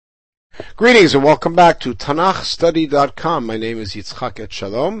Greetings and welcome back to TanachStudy.com. My name is Yitzchak Et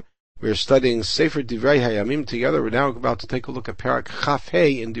Shalom. We are studying Sefer Divre Hayamim together. We're now about to take a look at Perek Chaf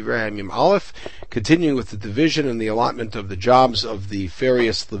Hey in Divre Hayamim Aleph, continuing with the division and the allotment of the jobs of the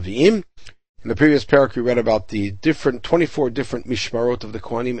various Leviim. In the previous Perek, we read about the 24 different Mishmarot of the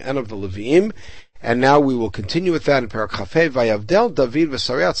Kohanim and of the Leviim, and now we will continue with that in Perek Chaf Hey. Vayavdel David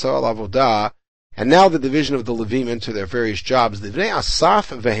v'Sarei Tzal Avodah. And now the division of the Levim into their various jobs. Divnei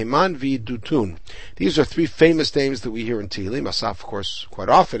Asaf, Veheman, V'Yidutun. These are three famous names that we hear in Tehillim. Asaf, of course, quite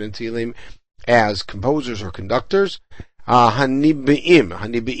often in Tehillim as composers or conductors. Hanibeim.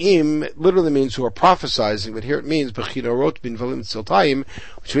 Hanibeim literally means who are prophesizing, but here it means B'chinorot bin Valim Tziltayim,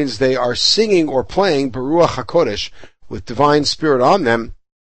 which means they are singing or playing Beruach HaKodesh with divine spirit on them.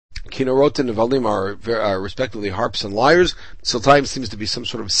 Kinorot and Nevalim are respectively harps and lyres. Tziltayim seems to be some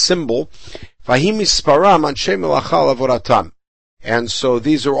sort of symbol. And so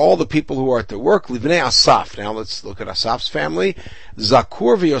these are all the people who are at their work. Livnei Asaf. Now let's look at Asaf's family.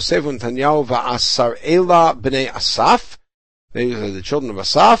 Zakur v'Yosef u'Netanyahu v'Asar Ela b'nei Asaf. These are the children of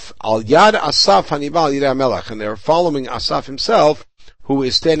Asaf. Al Yad Asaf Haniba al Yidei HaMelech. And they're following Asaf himself, who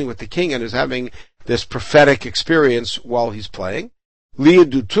is standing with the king and is having this prophetic experience while he's playing.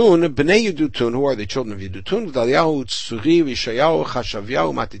 Yidutun, Bnei Yidutun, who are the children of Yidutun, V'Daliyahu, Tzuri, Vishayahu,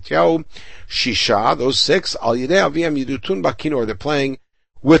 Chashavyahu, Matityahu, Shisha, those six, Al Yidei Aviyam Yidutun Bakinor, they're playing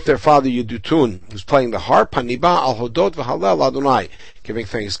with their father Yidutun, who's playing the harp, Haniba, Al Hodot, V'Halel, Adonai, giving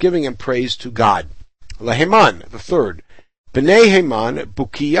thanksgiving and praise to God. Leheman, the third, Bnei Heman,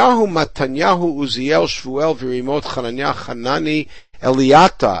 Bukiyahu, Matanyahu, Uziel, Shvuel, Virimot, Chananya, Hanani,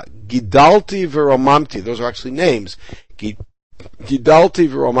 Eliata, Gidalti, V'Romamti, those are actually names. Gidalti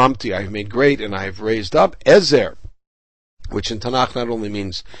v'Romamti, I have made great and I have raised up. Ezer, which in Tanakh not only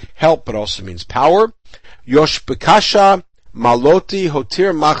means help, but also means power. Yoshbekasha, Maloti,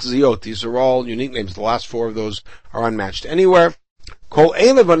 Hotir, Machziot. These are all unique names. The last four of those are unmatched anywhere. Kol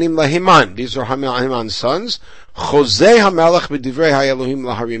Elevanim Lahiman. These are Haman's sons. Choseh HaMelech b'divrei HaElohim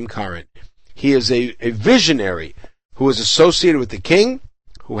laharim karen. He is a visionary who is associated with the king,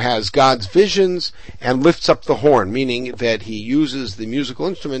 who has God's visions and lifts up the horn, meaning that he uses the musical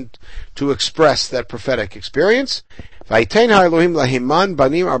instrument to express that prophetic experience. And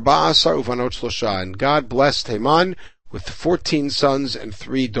God blessed Haman with 14 sons and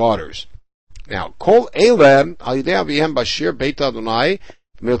 3 daughters. Now,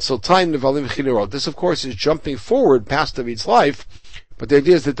 this of course is jumping forward past David's life, but the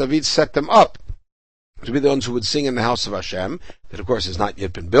idea is that David set them up to be the ones who would sing in the house of Hashem, that of course has not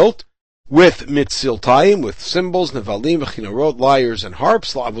yet been built, with mitziltayim, with cymbals, nevalim, v'chinorot, lyres, and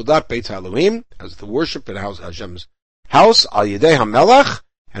harps, la'avodat beit Elohim, as the worship in Hashem's house, al yidei hamelech,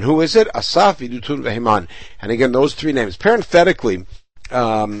 and who is it? Asaf, Yidutun, Veheman. And again, those three names. Parenthetically,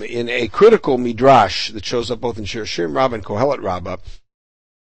 in a critical midrash that shows up both in Shir Shirim Rabbah and Kohelet Rabbah,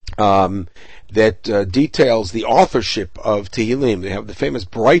 that details the authorship of Tehillim. They have the famous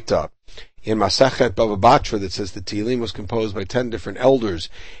Breita in Masachet Bava Batra that says that Tehillim was composed by 10 different elders,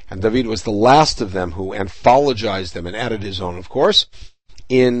 and David was the last of them who anthologized them and added his own, of course.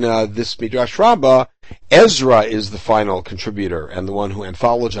 In this Midrash Rabbah, Ezra is the final contributor and the one who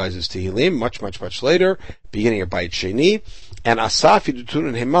anthologizes Tehillim much later, beginning of Beit Sheni, and Asaf, Yidutun,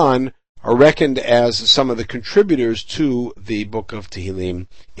 and Heman are reckoned as some of the contributors to the book of Tehillim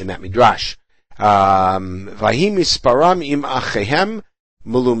in that Midrash. Vahim isparam im achehem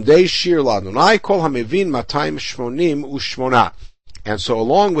Mulumdei Shir Ladonai Kol Hamevin 288. And so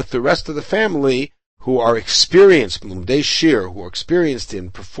along with the rest of the family who are experienced, Mulumdei Shir, who are experienced in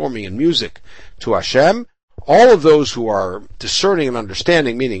performing in music to Hashem, all of those who are discerning and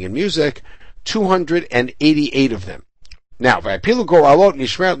understanding, meaning in music, 288 of them. Now, Vayapilu Goralot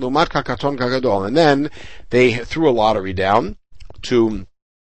Nishmeret Lumat Kakaton Kagadol, and then they threw a lottery down to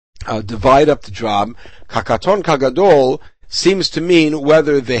divide up the job. Kakaton Kagadol seems to mean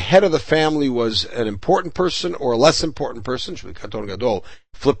whether the head of the family was an important person or a less important person. Katon Gadol.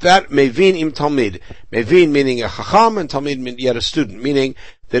 Flip that. Mevin im Talmid. Mevin meaning a chacham and Talmid meaning yet a student, meaning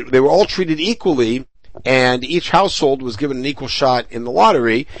that they were all treated equally and each household was given an equal shot in the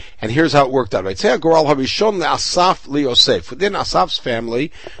lottery. And here's how it worked out. Goral Harishon le'Asaf liYosef. Within Asaf's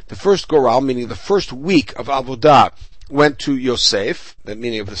family, the first Goral, meaning the first week of Avodah, went to Yosef, the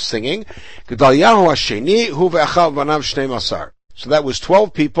meaning of the singing. Gedaliyahu Hasheni, hu ve'achav banav shnei masar. So that was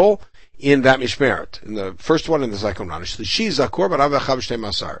 12 people in that mishmeret, in the first one and the second one. Shlishi Zakur banav ve'achav shnei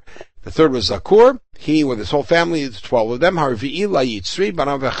masar. The third was Zakur, he with his whole family, the 12 of them. Harvi'i la Yitzri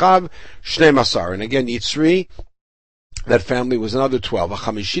banav ve'achav shnei masar. And again, Yitzri, that family was another 12.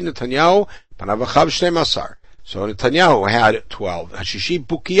 Achamishi Netanyahu banav ve'achav shnei masar. So Netanyahu had 12. Hashishi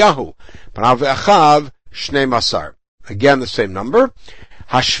Bukiyahu, banav ve'achav shnei masar. Again, the same number.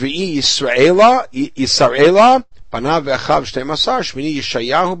 Hashvi'i Yisraela, banav ve'achav shnei masar. Shmini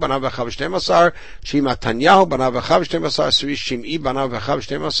Yeshayahu, banav ve'achav shnei masar. Shimi Matanyahu, banav ve'achav shnei masar. Sri Shim'i, banav ve'achav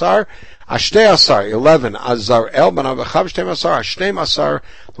shnei masar. Ashtei asar, 11. Azarel, banav ve'achav shnei masar. Ashnei masar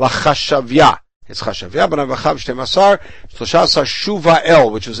lachashavya. It's Chashavya, banav ve'achav shnei masar. Shlosha asar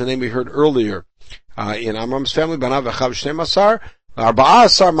Shuvael, which was the name we heard earlier in Amram's family. Banav ve'achav shnei masar. Arba'a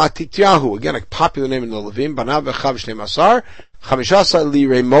asar Matityahu, again a popular name in the Levim. Banav ve'achav shnei masar. Chamisha asar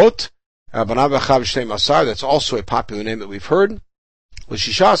Liremot, banav ve'achav shnei masar. That's also a popular name that we've heard.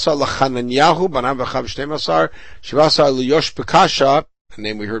 L'shisha asar Lachananyahu, banav ve'achav shnei masar. Shiva asar Liyosh Bekasha, a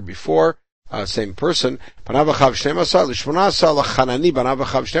name we heard before. Same person. Banav ve'achav shnei masar. L'shmona asar Lachanani, banav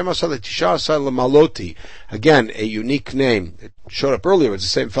ve'achav shnei masar. L'tisha asar L'maloti. Again, a unique name. It showed up earlier. It's the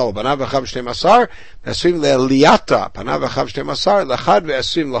same fellow. Banav ve'achav shnei masar. Ve'asrim le'eliyata. Banav ve'achav shnei masar. L'chad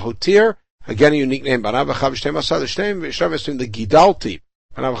ve'asrim lahotir. Again, a unique name. Banav ve'achav shnei masar. L'shneim ve'asrim le'gidalti.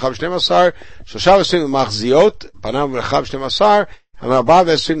 Banav ve'achav shnei masar. Shosha ve'asrim le'machziot. Banav ve'achav shnei masar. And Arba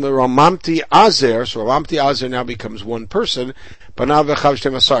ve'asrim le'ramamti azer. So Ramamti azer now becomes one person. Banav ve'achav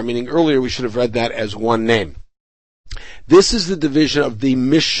shnei masar. Meaning earlier we should have read that as one name. This is the division of the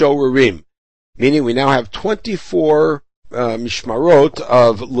Mishorerim. Meaning we now have 24 mishmarot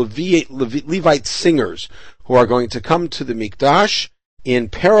of Levite singers who are going to come to the Mikdash in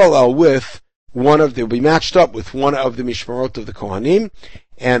parallel with they'll be matched up with one of the mishmarot of the Kohanim,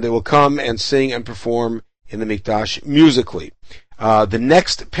 and they will come and sing and perform in the Mikdash musically. The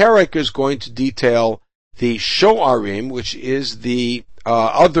next Perek is going to detail the Shoarim, which is the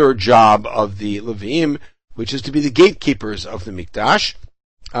other job of the Levim, which is to be the gatekeepers of the Mikdash.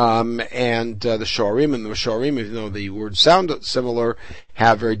 And the Shoarim and the Shoarim, even though the words sound similar,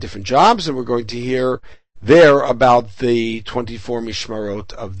 have very different jobs, and we're going to hear there about the 24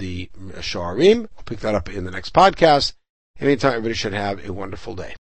 Mishmarot of the Shoarim. I'll pick that up in the next podcast. In the meantime, everybody should have a wonderful day.